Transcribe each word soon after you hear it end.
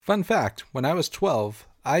Fun fact, when I was 12,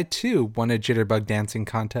 I too won a jitterbug dancing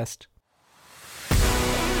contest.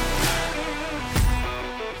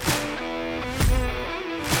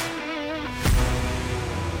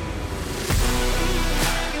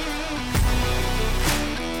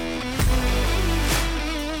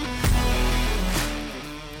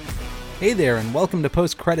 Hey there, and welcome to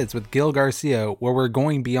Post Credits with Gil Garcia, where we're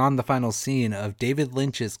going beyond the final scene of David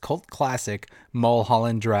Lynch's cult classic,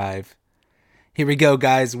 Mulholland Drive. Here we go,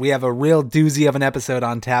 guys. We have a real doozy of an episode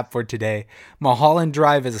on tap for today. Mulholland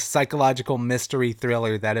Drive is a psychological mystery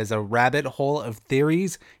thriller that is a rabbit hole of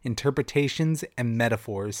theories, interpretations, and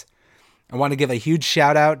metaphors. I want to give a huge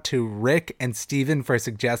shout out to Rick and Steven for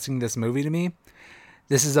suggesting this movie to me.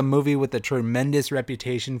 This is a movie with a tremendous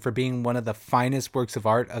reputation for being one of the finest works of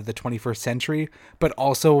art of the 21st century, but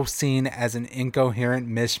also seen as an incoherent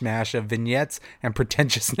mishmash of vignettes and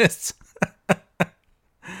pretentiousness.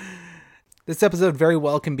 This episode very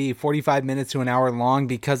well can be 45 minutes to an hour long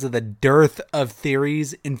because of the dearth of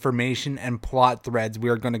theories, information, and plot threads we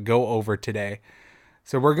are going to go over today.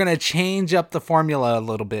 So we're going to change up the formula a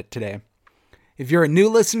little bit today. If you're a new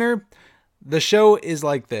listener, the show is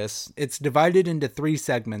like this. It's divided into 3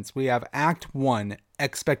 segments. We have Act 1,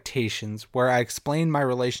 Expectations, where I explain my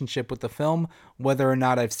relationship with the film, whether or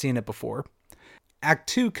not I've seen it before. Act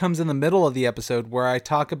 2 comes in the middle of the episode where I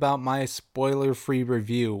talk about my spoiler-free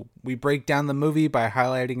review. We break down the movie by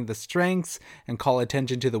highlighting the strengths and call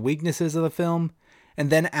attention to the weaknesses of the film.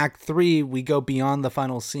 And then Act 3, we go beyond the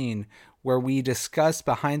final scene, where we discuss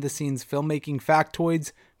behind-the-scenes filmmaking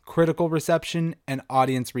factoids, critical reception, and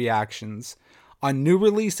audience reactions. On new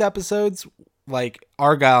release episodes, like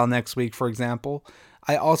Argyle next week, for example,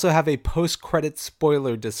 I also have a post-credit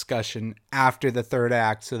spoiler discussion after the third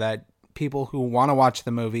act so that people who want to watch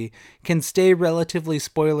the movie can stay relatively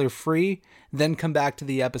spoiler-free, then come back to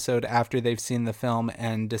the episode after they've seen the film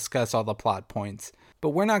and discuss all the plot points. But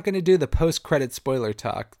we're not going to do the post-credit spoiler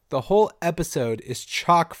talk. The whole episode is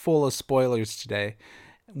chock full of spoilers today.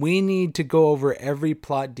 We need to go over every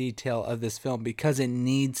plot detail of this film because it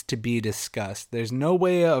needs to be discussed. There's no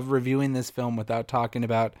way of reviewing this film without talking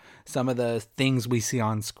about some of the things we see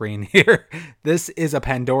on screen here. This is a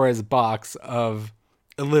Pandora's box of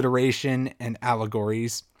alliteration and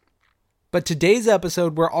allegories. But today's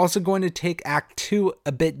episode, we're also going to take Act 2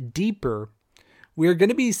 a bit deeper. We're going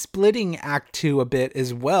to be splitting Act 2 a bit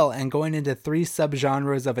as well and going into 3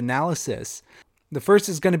 subgenres of analysis. The first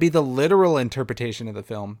is going to be the literal interpretation of the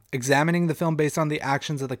film, examining the film based on the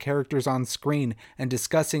actions of the characters on screen and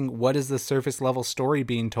discussing what is the surface level story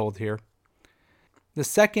being told here. The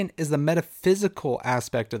second is the metaphysical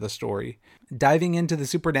aspect of the story, diving into the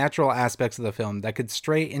supernatural aspects of the film that could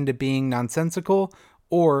stray into being nonsensical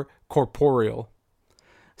or corporeal.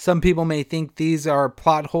 Some people may think these are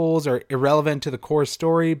plot holes or irrelevant to the core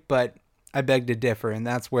story, but I beg to differ, and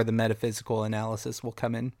that's where the metaphysical analysis will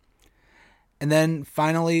come in. And then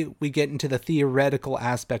finally, we get into the theoretical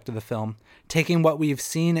aspect of the film, taking what we've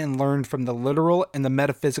seen and learned from the literal and the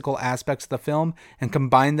metaphysical aspects of the film and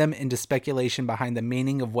combine them into speculation behind the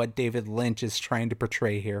meaning of what David Lynch is trying to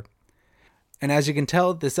portray here. And as you can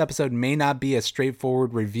tell, this episode may not be a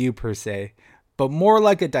straightforward review per se, but more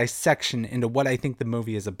like a dissection into what I think the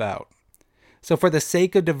movie is about. So for the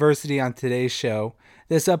sake of diversity on today's show,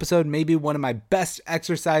 this episode may be one of my best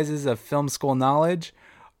exercises of film school knowledge,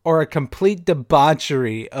 or a complete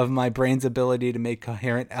debauchery of my brain's ability to make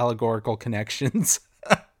coherent allegorical connections.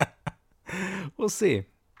 We'll see.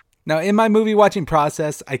 Now, in my movie watching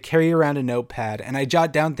process, I carry around a notepad and I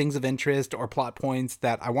jot down things of interest or plot points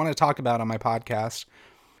that I want to talk about on my podcast.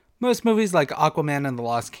 Most movies like Aquaman and the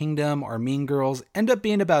Lost Kingdom or Mean Girls end up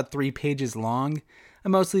being about 3 pages long. I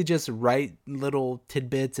mostly just write little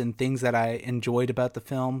tidbits and things that I enjoyed about the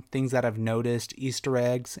film, things that I've noticed, Easter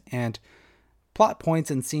eggs, and plot points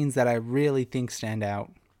and scenes that I really think stand out.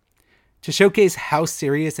 To showcase how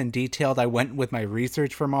serious and detailed I went with my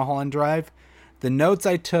research for Mulholland Drive, the notes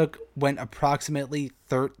I took went approximately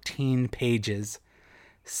 13 pages.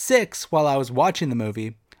 6 while I was watching the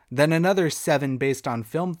movie, then another 7 based on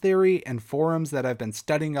film theory and forums that I've been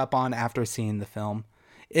studying up on after seeing the film.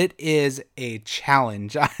 It is a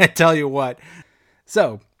challenge, I tell you what.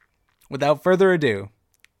 So, without further ado,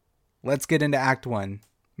 let's get into Act 1.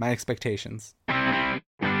 My expectations.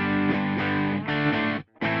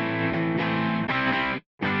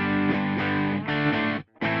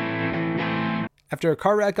 After a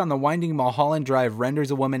car wreck on the winding Mulholland Drive renders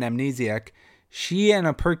a woman amnesiac, she and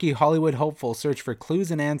a perky Hollywood hopeful search for clues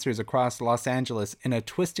and answers across Los Angeles in a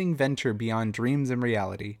twisting venture beyond dreams and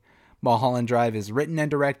reality. Mulholland Drive is written and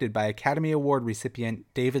directed by Academy Award recipient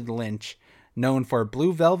David Lynch, known for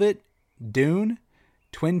Blue Velvet, Dune,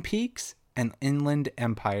 Twin Peaks, and Inland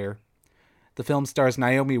Empire. The film stars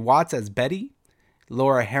Naomi Watts as Betty,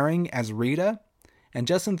 Laura Herring as Rita, and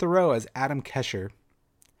Justin Theroux as Adam Kesher.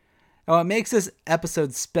 Now, what makes this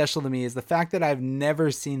episode special to me is the fact that I've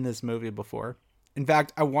never seen this movie before. In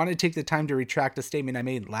fact, I want to take the time to retract a statement I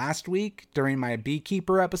made last week during my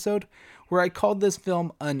Beekeeper episode, where I called this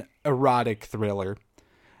film an erotic thriller.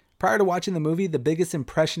 Prior to watching the movie, the biggest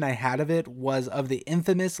impression I had of it was of the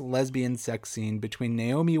infamous lesbian sex scene between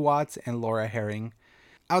Naomi Watts and Laura Herring.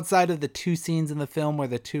 Outside of the two scenes in the film where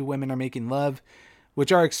the two women are making love,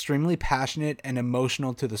 which are extremely passionate and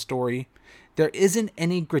emotional to the story, there isn't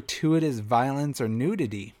any gratuitous violence or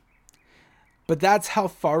nudity. But that's how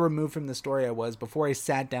far removed from the story I was before I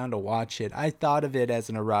sat down to watch it. I thought of it as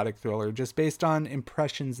an erotic thriller just based on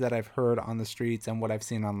impressions that I've heard on the streets and what I've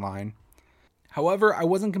seen online. However, I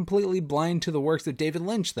wasn't completely blind to the works of David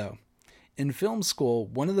Lynch, though. In film school,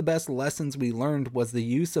 one of the best lessons we learned was the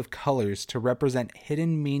use of colors to represent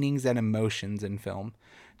hidden meanings and emotions in film.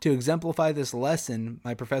 To exemplify this lesson,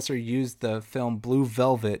 my professor used the film Blue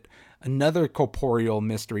Velvet, another corporeal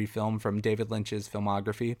mystery film from David Lynch's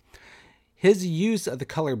filmography. His use of the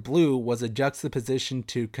color blue was a juxtaposition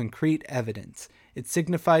to concrete evidence. It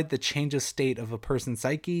signified the change of state of a person's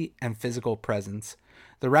psyche and physical presence.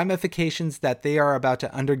 The ramifications that they are about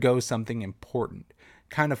to undergo something important,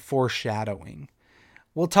 kind of foreshadowing.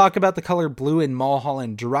 We'll talk about the color blue in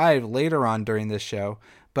Mulholland Drive later on during this show,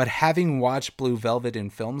 but having watched Blue Velvet in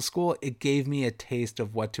film school, it gave me a taste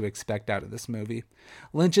of what to expect out of this movie.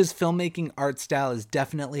 Lynch's filmmaking art style is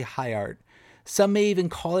definitely high art. Some may even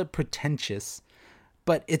call it pretentious,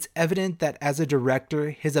 but it's evident that as a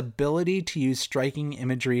director, his ability to use striking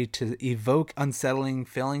imagery to evoke unsettling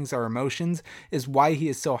feelings or emotions is why he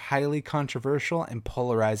is so highly controversial and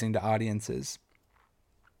polarizing to audiences.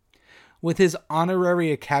 With his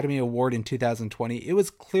honorary Academy Award in 2020, it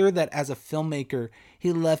was clear that as a filmmaker,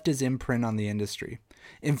 he left his imprint on the industry,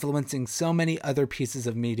 influencing so many other pieces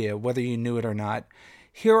of media, whether you knew it or not.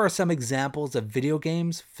 Here are some examples of video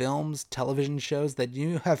games, films, television shows that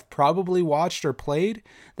you have probably watched or played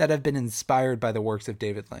that have been inspired by the works of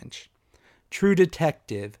David Lynch. True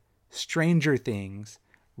Detective, Stranger Things,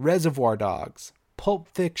 Reservoir Dogs, Pulp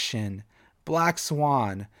Fiction, Black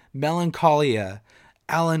Swan, Melancholia,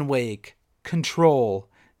 Alan Wake, Control,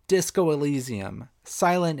 Disco Elysium,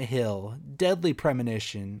 Silent Hill, Deadly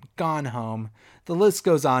Premonition, Gone Home. The list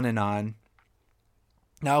goes on and on.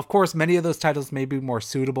 Now, of course, many of those titles may be more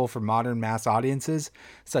suitable for modern mass audiences,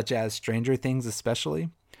 such as Stranger Things especially,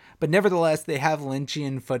 but nevertheless, they have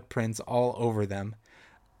Lynchian footprints all over them.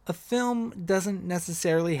 A film doesn't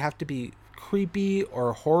necessarily have to be creepy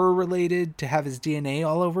or horror-related to have his DNA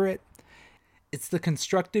all over it. It's the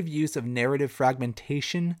constructive use of narrative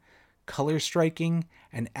fragmentation, color striking,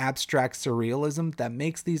 and abstract surrealism that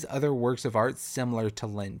makes these other works of art similar to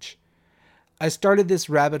Lynch. I started this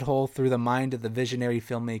rabbit hole through the mind of the visionary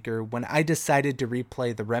filmmaker when I decided to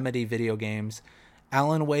replay the Remedy video games,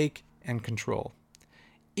 Alan Wake and Control.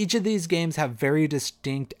 Each of these games have very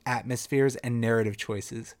distinct atmospheres and narrative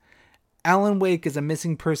choices. Alan Wake is a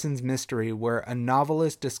missing persons mystery where a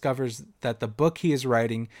novelist discovers that the book he is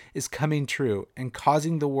writing is coming true and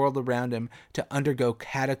causing the world around him to undergo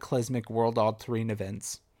cataclysmic world-altering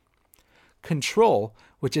events. Control,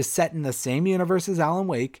 which is set in the same universe as Alan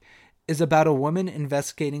Wake, is about a woman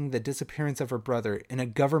investigating the disappearance of her brother in a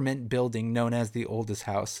government building known as the Oldest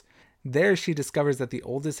House. There, she discovers that the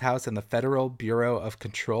Oldest House in the Federal Bureau of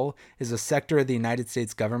Control is a sector of the United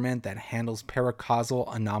States government that handles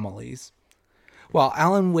paracausal anomalies. While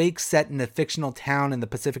Alan Wake's set in a fictional town in the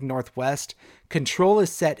Pacific Northwest, Control is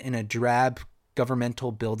set in a drab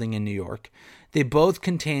governmental building in New York. They both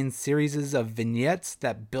contain series of vignettes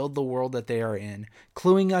that build the world that they are in,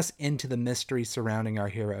 cluing us into the mystery surrounding our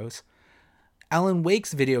heroes. Alan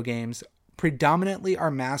Wake's video games predominantly are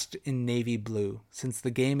masked in navy blue, since the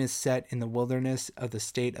game is set in the wilderness of the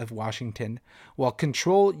state of Washington, while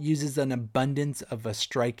Control uses an abundance of a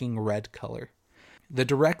striking red color. The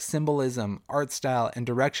direct symbolism, art style, and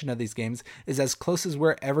direction of these games is as close as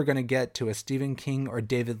we're ever going to get to a Stephen King or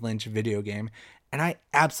David Lynch video game, and I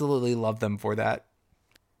absolutely love them for that.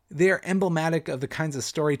 They are emblematic of the kinds of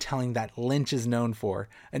storytelling that Lynch is known for,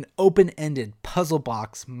 an open-ended, puzzle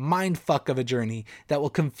box, mindfuck of a journey that will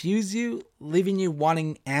confuse you, leaving you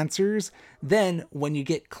wanting answers. Then, when you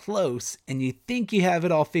get close and you think you have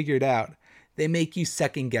it all figured out, they make you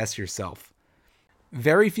second-guess yourself.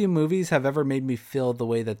 Very few movies have ever made me feel the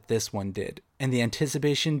way that this one did, and the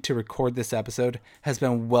anticipation to record this episode has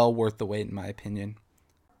been well worth the wait in my opinion.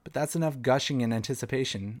 But that's enough gushing and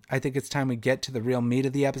anticipation. I think it's time we get to the real meat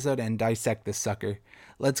of the episode and dissect this sucker.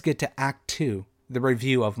 Let's get to Act 2, the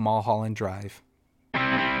review of Mulholland Drive.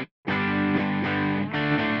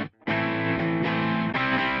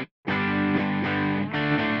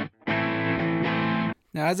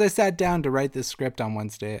 Now, as I sat down to write this script on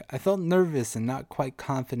Wednesday, I felt nervous and not quite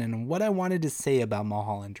confident in what I wanted to say about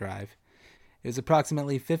Mulholland Drive. It was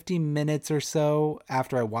approximately 50 minutes or so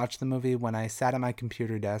after I watched the movie when I sat at my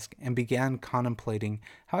computer desk and began contemplating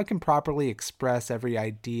how I can properly express every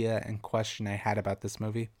idea and question I had about this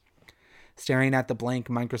movie. Staring at the blank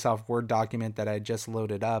Microsoft Word document that I had just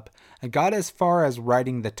loaded up, I got as far as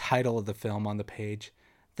writing the title of the film on the page,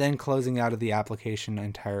 then closing out of the application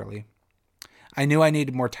entirely. I knew I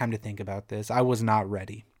needed more time to think about this. I was not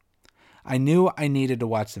ready. I knew I needed to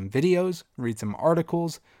watch some videos, read some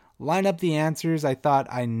articles, line up the answers I thought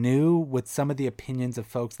I knew with some of the opinions of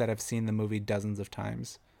folks that have seen the movie dozens of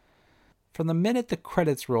times. From the minute the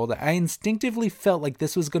credits rolled, I instinctively felt like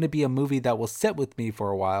this was going to be a movie that will sit with me for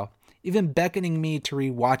a while, even beckoning me to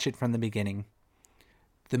rewatch it from the beginning.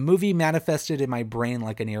 The movie manifested in my brain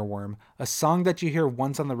like an earworm, a song that you hear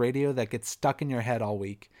once on the radio that gets stuck in your head all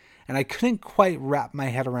week, and I couldn't quite wrap my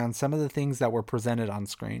head around some of the things that were presented on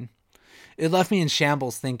screen. It left me in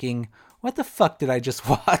shambles thinking, what the fuck did I just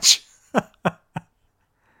watch?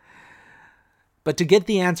 But to get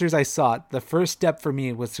the answers I sought, the first step for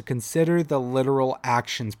me was to consider the literal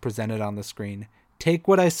actions presented on the screen. Take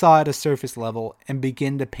what I saw at a surface level and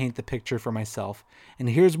begin to paint the picture for myself. And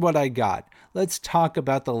here's what I got. Let's talk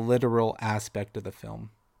about the literal aspect of the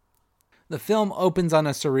film. The film opens on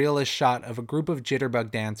a surrealist shot of a group of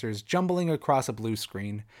jitterbug dancers jumbling across a blue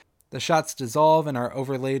screen. The shots dissolve and are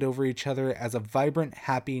overlaid over each other as a vibrant,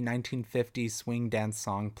 happy 1950s swing dance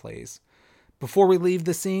song plays. Before we leave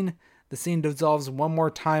the scene dissolves one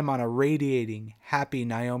more time on a radiating, happy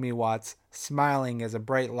Naomi Watts, smiling as a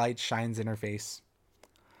bright light shines in her face.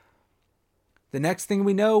 The next thing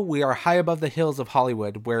we know, we are high above the hills of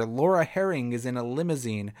Hollywood, where Laura Herring is in a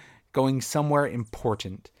limousine going somewhere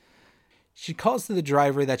important. She calls to the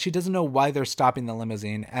driver that she doesn't know why they're stopping the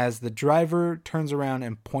limousine, as the driver turns around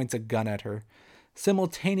and points a gun at her.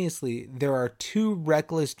 Simultaneously, there are two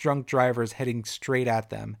reckless drunk drivers heading straight at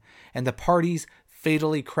them, and the parties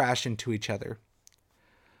fatally crash into each other.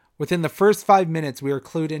 Within the first 5 minutes, we are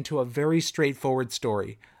clued into a very straightforward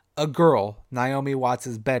story. A girl, Naomi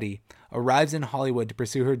Watts' Betty, arrives in Hollywood to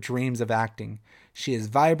pursue her dreams of acting. She is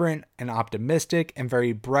vibrant and optimistic and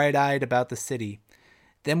very bright-eyed about the city.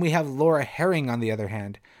 Then we have Laura Herring on the other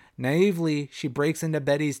hand. Naively, she breaks into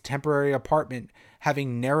Betty's temporary apartment,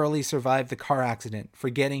 having narrowly survived the car accident,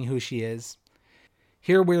 forgetting who she is.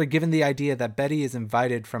 Here we are given the idea that Betty is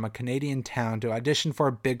invited from a Canadian town to audition for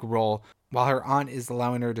a big role, while her aunt is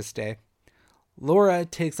allowing her to stay. Laura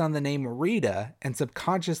takes on the name Rita and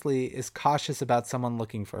subconsciously is cautious about someone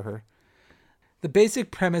looking for her. The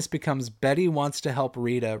basic premise becomes Betty wants to help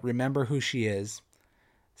Rita remember who she is.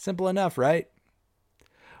 Simple enough, right?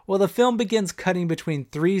 Well, the film begins cutting between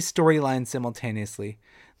three storylines simultaneously.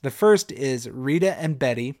 The first is Rita and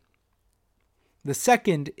Betty. The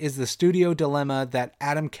second is the studio dilemma that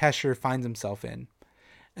Adam Kesher finds himself in.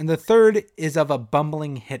 And the third is of a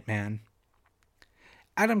bumbling hitman.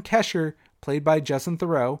 Adam Kesher, played by Justin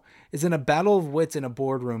Theroux, is in a battle of wits in a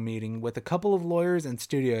boardroom meeting with a couple of lawyers and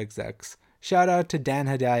studio execs. Shout out to Dan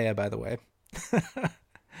Hedaya, by the way.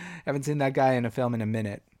 Haven't seen that guy in a film in a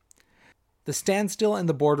minute. The standstill in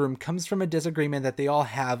the boardroom comes from a disagreement that they all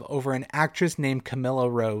have over an actress named Camilla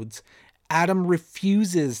Rhodes. Adam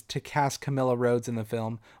refuses to cast Camilla Rhodes in the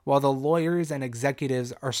film, while the lawyers and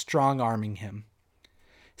executives are strong-arming him.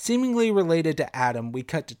 Seemingly related to Adam, we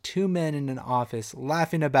cut to two men in an office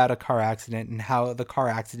laughing about a car accident and how the car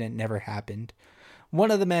accident never happened. One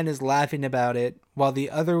of the men is laughing about it, while the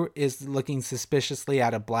other is looking suspiciously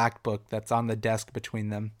at a black book that's on the desk between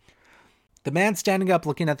them. The man standing up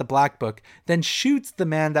looking at the black book then shoots the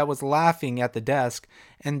man that was laughing at the desk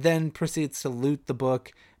and then proceeds to loot the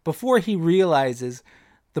book before he realizes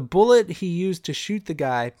the bullet he used to shoot the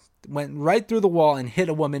guy went right through the wall and hit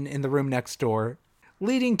a woman in the room next door,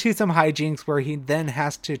 leading to some hijinks where he then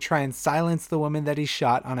has to try and silence the woman that he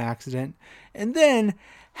shot on accident and then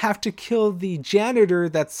have to kill the janitor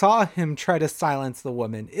that saw him try to silence the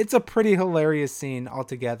woman. It's a pretty hilarious scene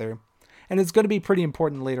altogether, and it's going to be pretty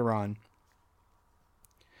important later on.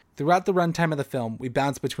 Throughout the runtime of the film, we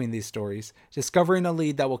bounce between these stories, discovering a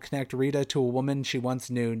lead that will connect Rita to a woman she once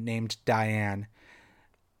knew named Diane.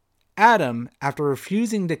 Adam, after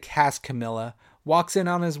refusing to cast Camilla, walks in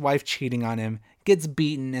on his wife cheating on him, gets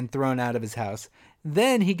beaten and thrown out of his house.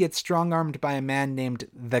 Then he gets strong-armed by a man named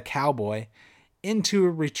The Cowboy into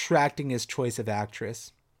retracting his choice of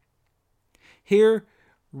actress. Here,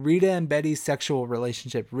 Rita and Betty's sexual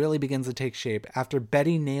relationship really begins to take shape after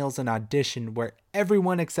Betty nails an audition where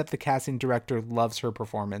everyone except the casting director loves her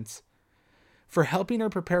performance. For helping her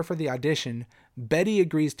prepare for the audition, Betty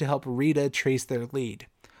agrees to help Rita trace their lead.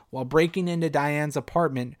 While breaking into Diane's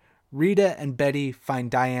apartment, Rita and Betty find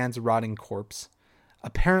Diane's rotting corpse.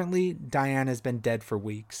 Apparently, Diane has been dead for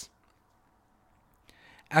weeks.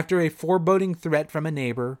 After a foreboding threat from a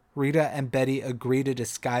neighbor, Rita and Betty agree to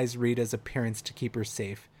disguise Rita's appearance to keep her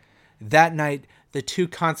safe. That night, the two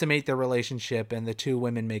consummate their relationship and the two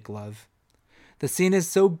women make love. The scene is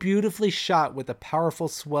so beautifully shot with a powerful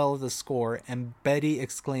swell of the score, and Betty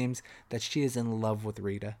exclaims that she is in love with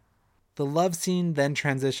Rita. The love scene then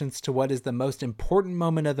transitions to what is the most important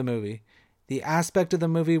moment of the movie, the aspect of the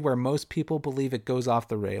movie where most people believe it goes off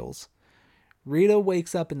the rails. Rita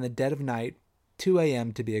wakes up in the dead of night, 2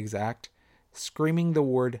 a.m. to be exact, screaming the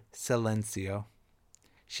word silencio.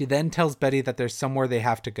 She then tells Betty that there's somewhere they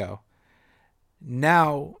have to go.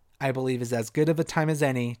 Now, I believe, is as good of a time as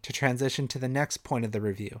any to transition to the next point of the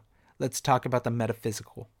review. Let's talk about the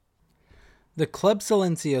metaphysical. The Club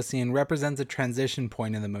Silencio scene represents a transition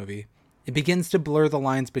point in the movie. It begins to blur the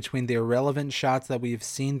lines between the irrelevant shots that we've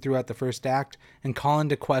seen throughout the first act and call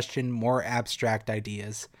into question more abstract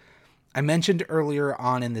ideas. I mentioned earlier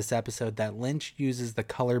on in this episode that Lynch uses the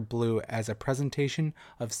color blue as a presentation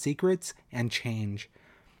of secrets and change.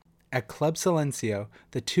 At Club Silencio,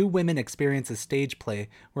 the two women experience a stage play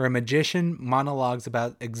where a magician monologues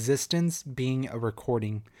about existence being a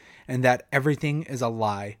recording and that everything is a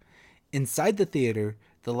lie. Inside the theater,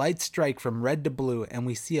 the lights strike from red to blue and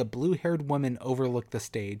we see a blue-haired woman overlook the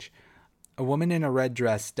stage. A woman in a red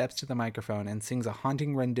dress steps to the microphone and sings a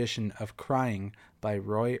haunting rendition of Crying by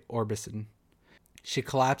Roy Orbison. She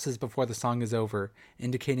collapses before the song is over,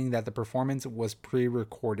 indicating that the performance was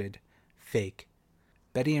pre-recorded. Fake.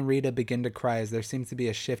 Betty and Rita begin to cry as there seems to be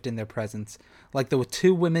a shift in their presence, like the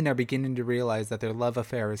two women are beginning to realize that their love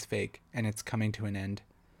affair is fake, and it's coming to an end.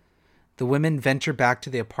 The women venture back to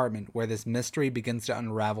the apartment where this mystery begins to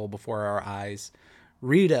unravel before our eyes.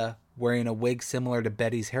 Rita, wearing a wig similar to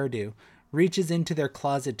Betty's hairdo, reaches into their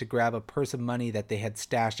closet to grab a purse of money that they had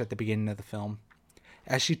stashed at the beginning of the film.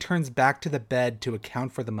 As she turns back to the bed to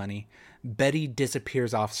account for the money, Betty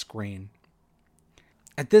disappears off screen.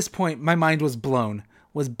 At this point, my mind was blown.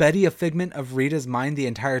 Was Betty a figment of Rita's mind the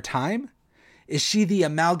entire time? Is she the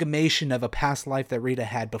amalgamation of a past life that Rita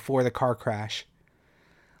had before the car crash?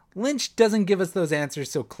 Lynch doesn't give us those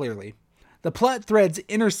answers so clearly. The plot threads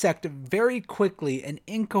intersect very quickly and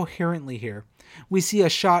incoherently here. We see a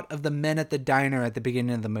shot of the men at the diner at the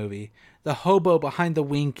beginning of the movie, the hobo behind the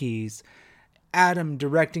Winkies, Adam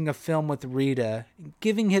directing a film with Rita,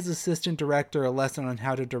 giving his assistant director a lesson on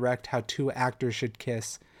how to direct how two actors should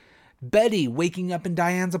kiss, Betty waking up in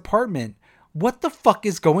Diane's apartment. What the fuck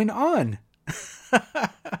is going on?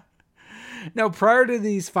 Now, prior to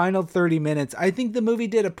these final 30 minutes, I think the movie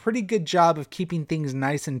did a pretty good job of keeping things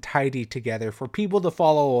nice and tidy together for people to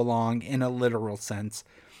follow along in a literal sense.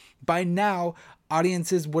 By now,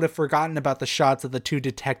 audiences would have forgotten about the shots of the two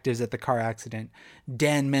detectives at the car accident,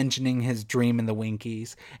 Dan mentioning his dream in the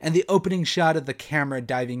Winkies, and the opening shot of the camera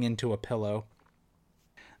diving into a pillow.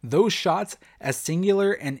 Those shots, as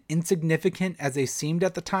singular and insignificant as they seemed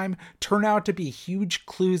at the time, turn out to be huge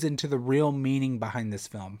clues into the real meaning behind this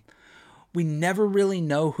film. We never really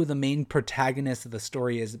know who the main protagonist of the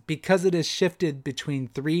story is because it is shifted between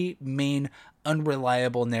three main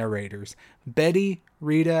unreliable narrators, Betty,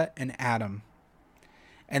 Rita, and Adam.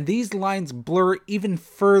 And these lines blur even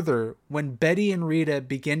further when Betty and Rita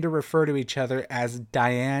begin to refer to each other as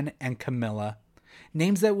Diane and Camilla,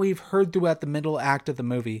 names that we've heard throughout the middle act of the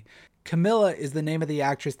movie. Camilla is the name of the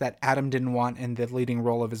actress that Adam didn't want in the leading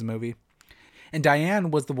role of his movie. And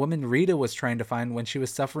Diane was the woman Rita was trying to find when she was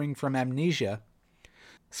suffering from amnesia.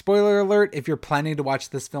 Spoiler alert if you're planning to watch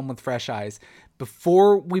this film with fresh eyes.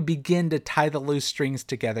 Before we begin to tie the loose strings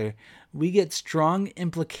together, we get strong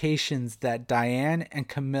implications that Diane and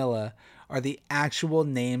Camilla are the actual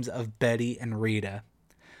names of Betty and Rita.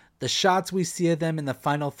 The shots we see of them in the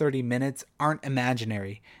final 30 minutes aren't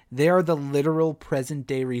imaginary. They are the literal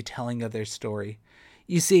present-day retelling of their story.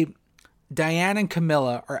 You see, Diane and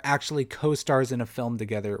Camilla are actually co-stars in a film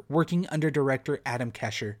together, working under director Adam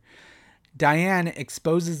Kesher. Diane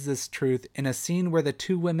exposes this truth in a scene where the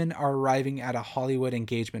two women are arriving at a Hollywood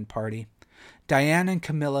engagement party. Diane and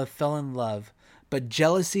Camilla fell in love, but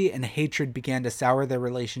jealousy and hatred began to sour their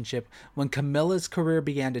relationship when Camilla's career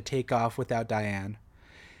began to take off without Diane.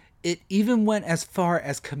 It even went as far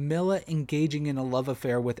as Camilla engaging in a love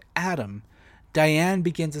affair with Adam. Diane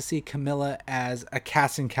begins to see Camilla as a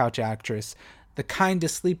casting couch actress, the kind to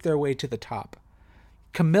sleep their way to the top.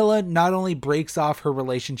 Camilla not only breaks off her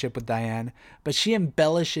relationship with Diane, but she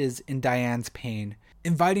embellishes in Diane's pain,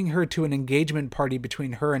 inviting her to an engagement party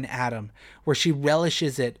between her and Adam, where she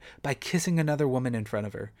relishes it by kissing another woman in front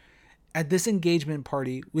of her. At this engagement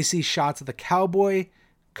party, we see shots of the cowboy,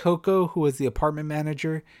 Coco, who is the apartment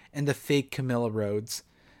manager, and the fake Camilla Rhodes.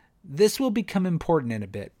 This will become important in a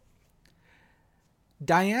bit.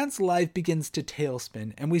 Diane's life begins to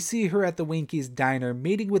tailspin, and we see her at the Winkies' diner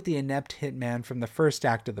meeting with the inept hitman from the first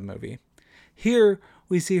act of the movie. Here,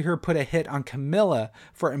 we see her put a hit on Camilla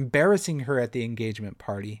for embarrassing her at the engagement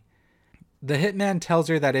party. The hitman tells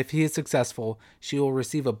her that if he is successful, she will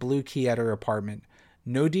receive a blue key at her apartment.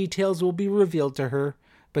 No details will be revealed to her,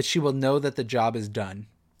 but she will know that the job is done.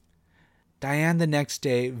 Diane the next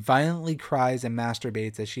day violently cries and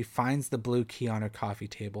masturbates as she finds the blue key on her coffee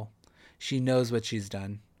table. She knows what she's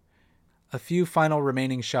done. A few final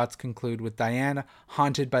remaining shots conclude with Diane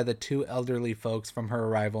haunted by the two elderly folks from her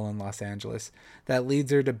arrival in Los Angeles. That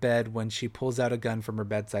leads her to bed when she pulls out a gun from her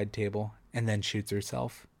bedside table and then shoots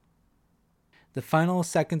herself. The final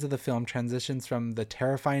seconds of the film transitions from the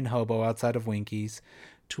terrifying hobo outside of Winkies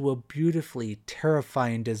to a beautifully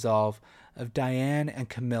terrifying dissolve of Diane and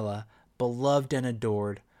Camilla, beloved and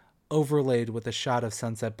adored, overlaid with a shot of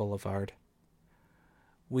Sunset Boulevard.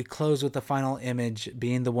 We close with the final image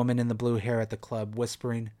being the woman in the blue hair at the club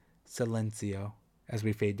whispering "Silencio" as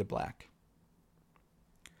we fade to black.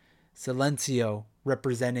 Silencio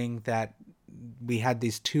representing that we had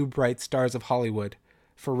these two bright stars of Hollywood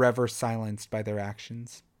forever silenced by their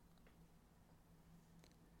actions.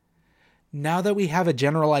 Now that we have a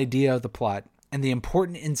general idea of the plot and the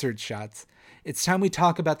important insert shots, it's time we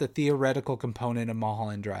talk about the theoretical component of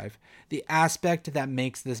Mulholland Drive, the aspect that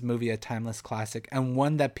makes this movie a timeless classic and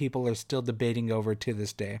one that people are still debating over to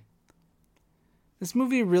this day. This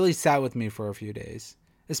movie really sat with me for a few days,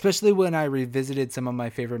 especially when I revisited some of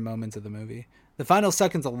my favorite moments of the movie. The final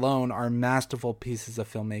seconds alone are masterful pieces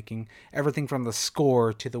of filmmaking, everything from the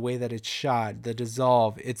score to the way that it's shot, the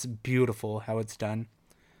dissolve. It's beautiful how it's done.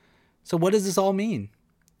 So what does this all mean?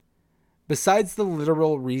 Besides the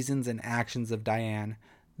literal reasons and actions of Diane,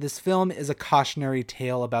 this film is a cautionary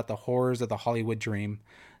tale about the horrors of the Hollywood dream,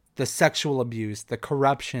 the sexual abuse, the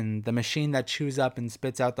corruption, the machine that chews up and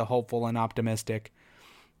spits out the hopeful and optimistic.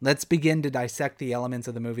 Let's begin to dissect the elements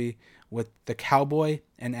of the movie with the cowboy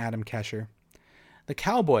and Adam Kesher. The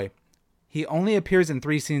cowboy, he only appears in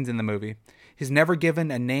 3 scenes in the movie. He's never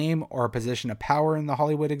given a name or a position of power in the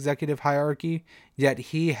Hollywood executive hierarchy, yet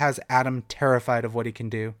he has Adam terrified of what he can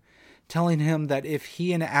do, telling him that if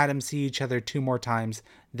he and Adam see each other 2 more times,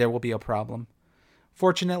 there will be a problem.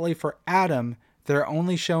 Fortunately for Adam, they're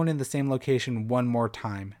only shown in the same location 1 more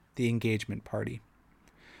time, the engagement party.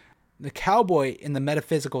 The cowboy, in the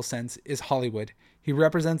metaphysical sense, is Hollywood. He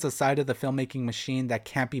represents a side of the filmmaking machine that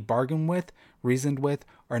can't be bargained with, reasoned with,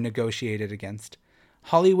 or negotiated against.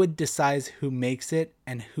 Hollywood decides who makes it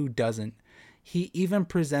and who doesn't. He even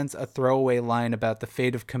presents a throwaway line about the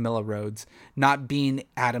fate of Camilla Rhodes not being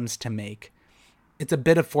Adam's to make. It's a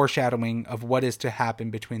bit of foreshadowing of what is to happen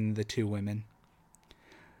between the 2 women.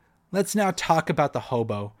 Let's now talk about the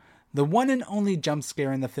hobo, the one and only jump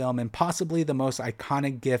scare in the film and possibly the most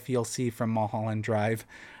iconic gif you'll see from Mulholland Drive.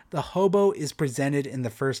 The hobo is presented in the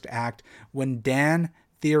first act when Dan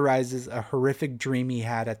theorizes a horrific dream he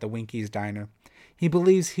had at the Winkies' diner. He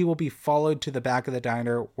believes he will be followed to the back of the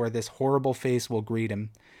diner where this horrible face will greet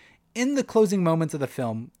him. In the closing moments of the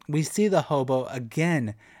film, we see the hobo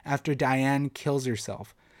again after Diane kills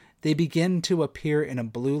herself. They begin to appear in a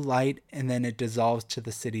blue light and then it dissolves to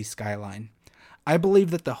the city skyline. I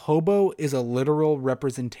believe that the hobo is a literal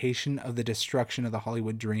representation of the destruction of the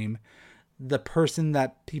Hollywood dream, the person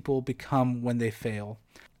that people become when they fail,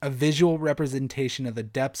 a visual representation of the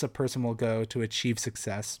depths a person will go to achieve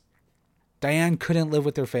success. Diane couldn't live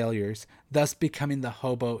with her failures, thus becoming the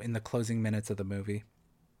hobo in the closing minutes of the movie.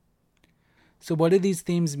 So what do these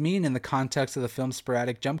themes mean in the context of the film's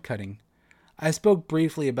sporadic jump cutting? I spoke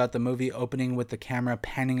briefly about the movie opening with the camera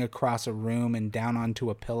panning across a room and down onto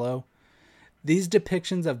a pillow. These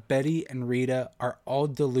depictions of Betty and Rita are all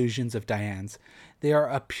delusions of Diane's. They are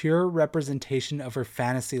a pure representation of her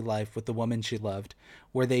fantasy life with the woman she loved,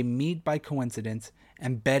 where they meet by coincidence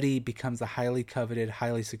and Betty becomes a highly coveted,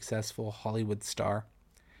 highly successful Hollywood star.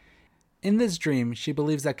 In this dream, she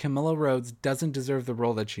believes that Camilla Rhodes doesn't deserve the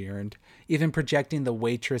role that she earned, even projecting the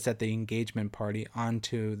waitress at the engagement party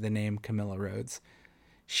onto the name Camilla Rhodes.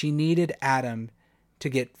 She needed Adam to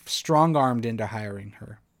get strong-armed into hiring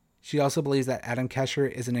her. She also believes that Adam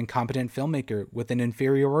Kesher is an incompetent filmmaker with an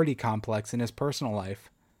inferiority complex in his personal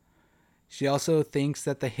life. She also thinks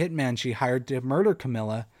that the hitman she hired to murder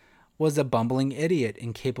Camilla was a bumbling idiot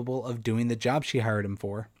incapable of doing the job she hired him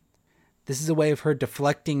for. This is a way of her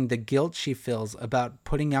deflecting the guilt she feels about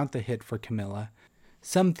putting out the hit for Camilla.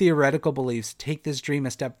 Some theoretical beliefs take this dream a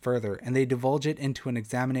step further, and they divulge it into an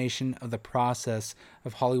examination of the process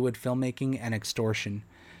of Hollywood filmmaking and extortion.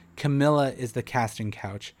 Camilla is the casting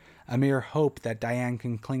couch, a mere hope that Diane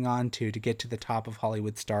can cling on to get to the top of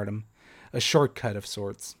Hollywood stardom. A shortcut of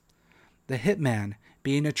sorts. The hitman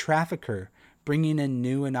being a trafficker, bringing in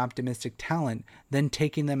new and optimistic talent, then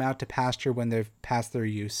taking them out to pasture when they've past their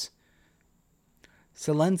use.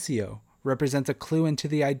 Silencio represents a clue into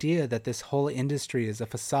the idea that this whole industry is a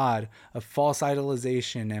facade of false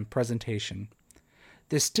idolization and presentation.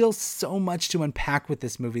 There's still so much to unpack with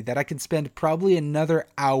this movie that I could spend probably another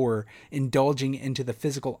hour indulging into the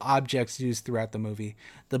physical objects used throughout the movie.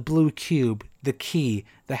 The blue cube, the key,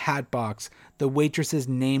 the hat box, the waitress's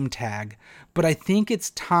name tag. But I think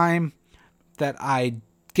it's time that I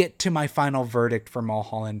get to my final verdict for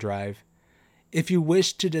Mulholland Drive. If you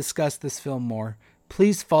wish to discuss this film more,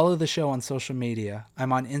 please follow the show on social media.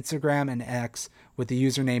 I'm on Instagram and X with the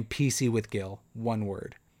username PCWithGil, one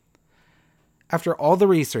word. After all the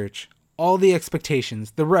research, all the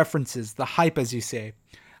expectations, the references, the hype as you say,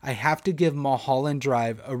 I have to give Mulholland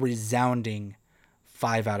Drive a resounding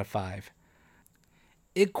 5 out of 5.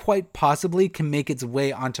 It quite possibly can make its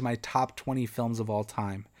way onto my top 20 films of all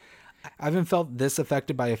time. I haven't felt this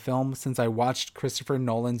affected by a film since I watched Christopher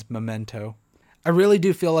Nolan's Memento. I really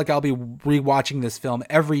do feel like I'll be rewatching this film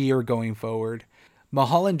every year going forward.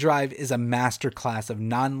 Mulholland Drive is a masterclass of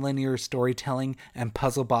nonlinear storytelling and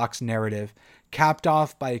puzzle box narrative, capped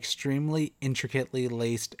off by extremely intricately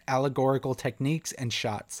laced allegorical techniques and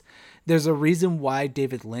shots. There's a reason why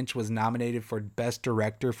David Lynch was nominated for Best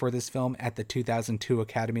Director for this film at the 2002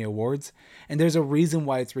 Academy Awards, and there's a reason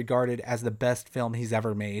why it's regarded as the best film he's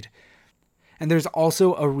ever made. And there's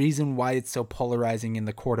also a reason why it's so polarizing in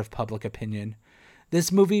the court of public opinion.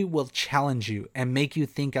 This movie will challenge you and make you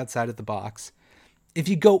think outside of the box. If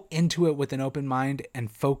you go into it with an open mind and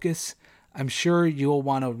focus, I'm sure you'll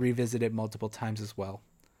want to revisit it multiple times as well.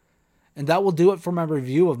 And that will do it for my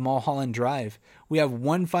review of Mulholland Drive. We have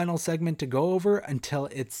one final segment to go over until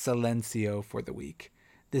it's Silencio for the week.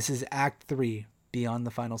 This is Act 3, Beyond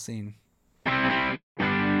the Final Scene.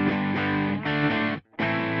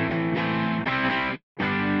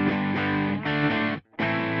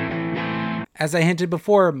 As I hinted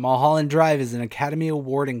before, Mulholland Drive is an Academy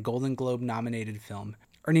Award and Golden Globe nominated film,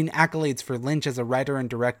 earning accolades for Lynch as a writer and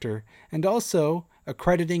director, and also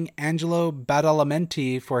accrediting Angelo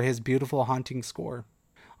Badalamenti for his beautiful haunting score.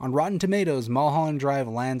 On Rotten Tomatoes, Mulholland Drive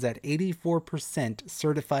lands at 84%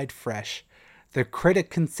 certified fresh. The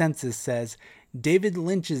critic consensus says David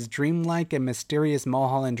Lynch's dreamlike and mysterious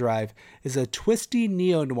Mulholland Drive is a twisty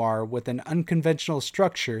neo-noir with an unconventional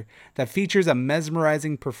structure that features a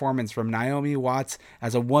mesmerizing performance from Naomi Watts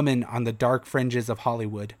as a woman on the dark fringes of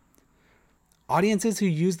Hollywood. Audiences who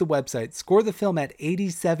use the website score the film at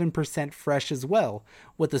 87% fresh as well,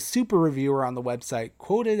 with a super reviewer on the website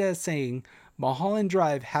quoted as saying, Mulholland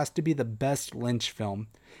Drive has to be the best Lynch film.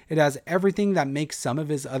 It has everything that makes some of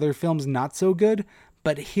his other films not so good,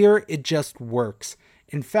 but here it just works.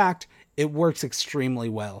 In fact, it works extremely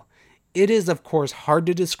well. It is, of course, hard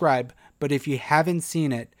to describe, but if you haven't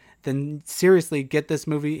seen it, then seriously get this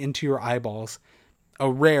movie into your eyeballs. A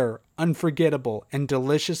rare, unforgettable, and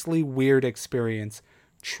deliciously weird experience.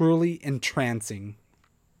 Truly entrancing.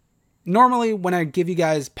 Normally, when I give you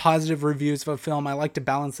guys positive reviews of a film, I like to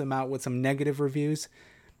balance them out with some negative reviews.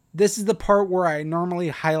 This is the part where I normally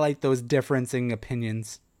highlight those differencing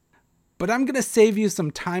opinions. But I'm going to save you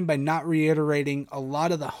some time by not reiterating a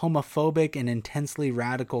lot of the homophobic and intensely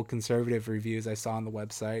radical conservative reviews I saw on the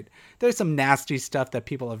website. There's some nasty stuff that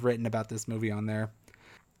people have written about this movie on there.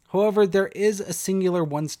 However, there is a singular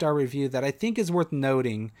one-star review that I think is worth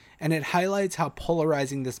noting, and it highlights how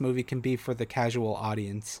polarizing this movie can be for the casual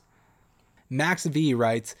audience. Max V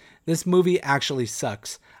writes, "This movie actually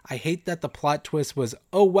sucks. I hate that the plot twist was,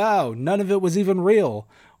 oh wow, none of it was even real.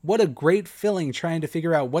 What a great feeling trying to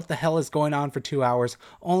figure out what the hell is going on for 2 hours,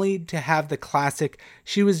 only to have the classic,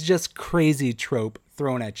 she was just crazy trope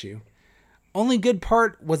thrown at you. Only good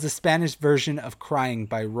part was the Spanish version of Crying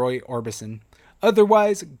by Roy Orbison.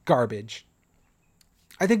 Otherwise, garbage."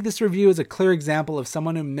 I think this review is a clear example of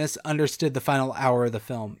someone who misunderstood the final hour of the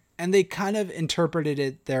film, and they kind of interpreted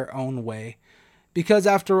it their own way. Because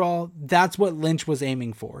after all, that's what Lynch was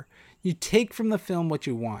aiming for. You take from the film what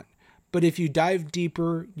you want, but if you dive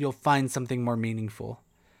deeper, you'll find something more meaningful.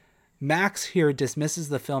 Max here dismisses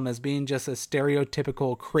the film as being just a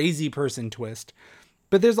stereotypical crazy person twist,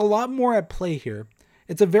 but there's a lot more at play here.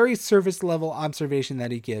 It's a very surface level observation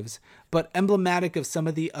that he gives, but emblematic of some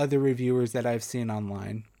of the other reviewers that I've seen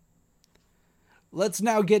online. Let's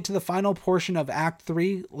now get to the final portion of Act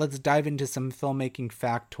 3. Let's dive into some filmmaking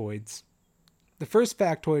factoids. The first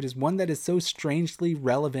factoid is one that is so strangely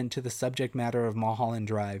relevant to the subject matter of Mulholland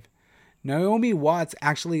Drive. Naomi Watts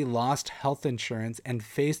actually lost health insurance and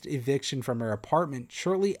faced eviction from her apartment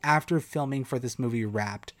shortly after filming for this movie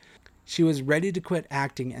wrapped. She was ready to quit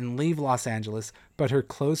acting and leave Los Angeles, but her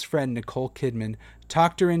close friend Nicole Kidman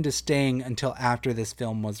talked her into staying until after this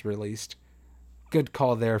film was released. Good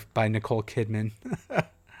call there by Nicole Kidman.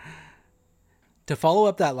 To follow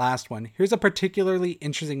up that last one, here's a particularly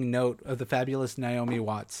interesting note of the fabulous Naomi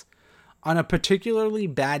Watts. On a particularly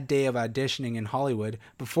bad day of auditioning in Hollywood,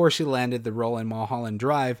 before she landed the role in Mulholland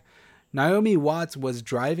Drive, Naomi Watts was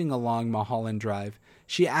driving along Mulholland Drive.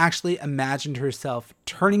 She actually imagined herself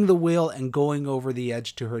turning the wheel and going over the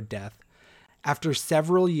edge to her death. After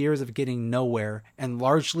several years of getting nowhere and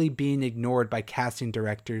largely being ignored by casting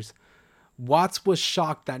directors, Watts was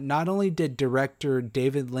shocked that not only did director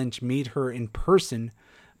David Lynch meet her in person,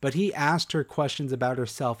 but he asked her questions about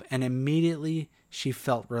herself and immediately she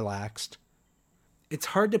felt relaxed. It's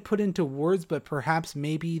hard to put into words, but perhaps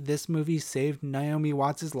maybe this movie saved Naomi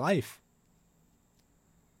Watts' life.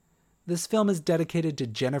 This film is dedicated to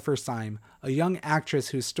Jennifer Syme, a young actress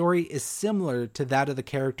whose story is similar to that of the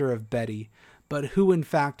character of Betty, but who in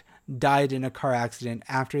fact died in a car accident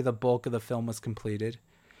after the bulk of the film was completed.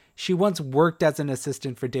 She once worked as an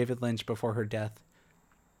assistant for David Lynch before her death.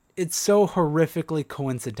 It's so horrifically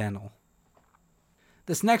coincidental.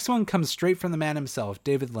 This next one comes straight from the man himself,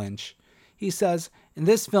 David Lynch. He says, in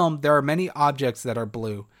this film there are many objects that are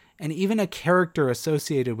blue, and even a character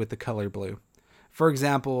associated with the color blue. For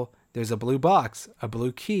example, there's a blue box, a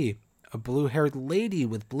blue key, a blue-haired lady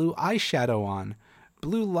with blue eyeshadow on,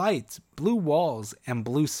 blue lights, blue walls, and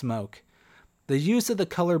blue smoke. The use of the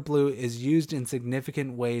color blue is used in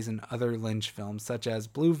significant ways in other Lynch films, such as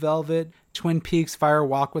Blue Velvet, Twin Peaks Fire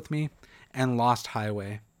Walk With Me, and Lost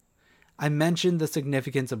Highway. I mentioned the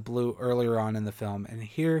significance of blue earlier on in the film, and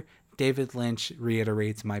here David Lynch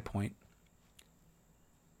reiterates my point.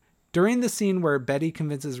 During the scene where Betty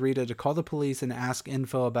convinces Rita to call the police and ask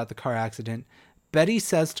info about the car accident, Betty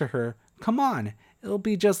says to her, "Come on, it'll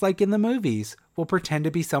be just like in the movies. We'll pretend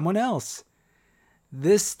to be someone else."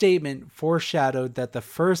 This statement foreshadowed that the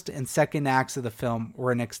first and second acts of the film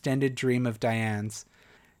were an extended dream of Diane's.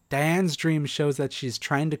 Diane's dream shows that she's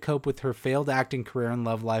trying to cope with her failed acting career and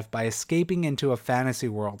love life by escaping into a fantasy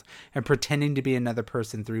world and pretending to be another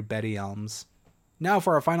person through Betty Elms. Now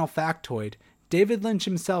for our final factoid. David Lynch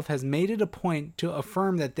himself has made it a point to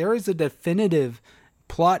affirm that there is a definitive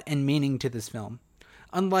plot and meaning to this film,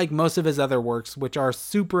 unlike most of his other works, which are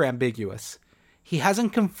super ambiguous. He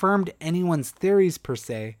hasn't confirmed anyone's theories per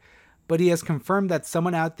se, but he has confirmed that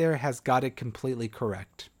someone out there has got it completely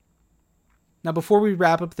correct. Now, before we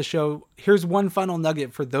wrap up the show, here's one final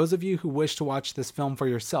nugget for those of you who wish to watch this film for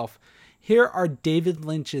yourself. Here are David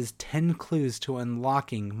Lynch's 10 clues to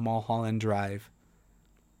unlocking Mulholland Drive.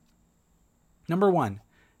 Number 1.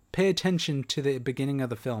 Pay attention to the beginning of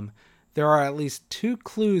the film. There are at least 2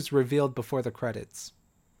 clues revealed before the credits.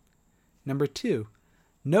 Number 2.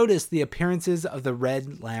 Notice the appearances of the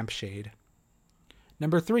red lampshade.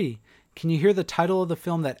 Number 3. Can you hear the title of the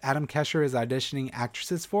film that Adam Kesher is auditioning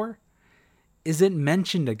actresses for? Is it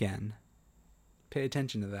mentioned again? Pay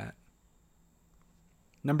attention to that.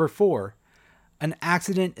 Number 4. An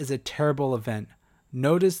accident is a terrible event.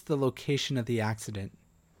 Notice the location of the accident.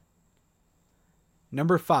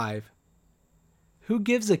 Number 5. Who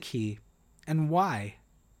gives a key and why?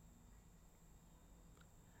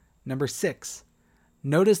 Number 6.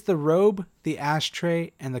 Notice the robe, the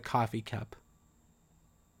ashtray, and the coffee cup.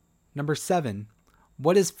 Number 7.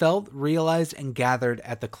 What is felt, realized, and gathered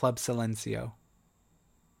at the Club Silencio?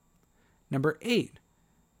 Number 8.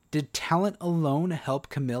 Did talent alone help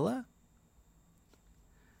Camilla?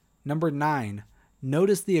 Number 9.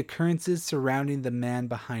 Notice the occurrences surrounding the man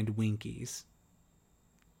behind Winkies.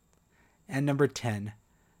 And number 10.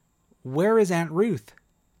 Where is Aunt Ruth?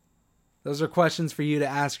 Those are questions for you to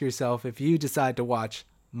ask yourself if you decide to watch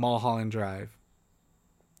Mulholland Drive.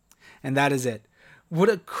 And that is it. What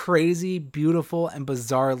a crazy, beautiful, and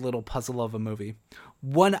bizarre little puzzle of a movie.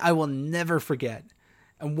 One I will never forget.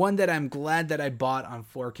 And one that I'm glad that I bought on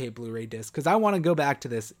 4K Blu-ray disc, because I want to go back to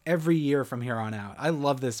this every year from here on out. I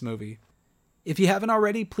love this movie. If you haven't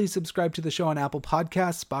already, please subscribe to the show on Apple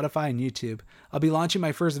Podcasts, Spotify, and YouTube. I'll be launching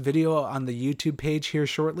my first video on the YouTube page here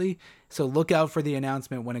shortly, so look out for the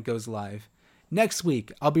announcement when it goes live. Next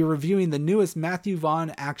week, I'll be reviewing the newest Matthew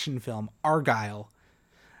Vaughn action film, Argylle.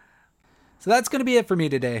 So that's going to be it for me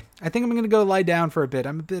today. I think I'm going to go lie down for a bit.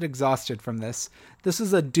 I'm a bit exhausted from this. This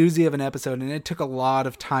was a doozy of an episode, and it took a lot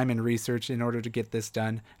of time and research in order to get this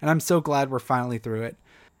done. And I'm so glad we're finally through it.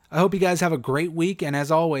 I hope you guys have a great week, and as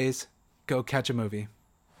always, go catch a movie.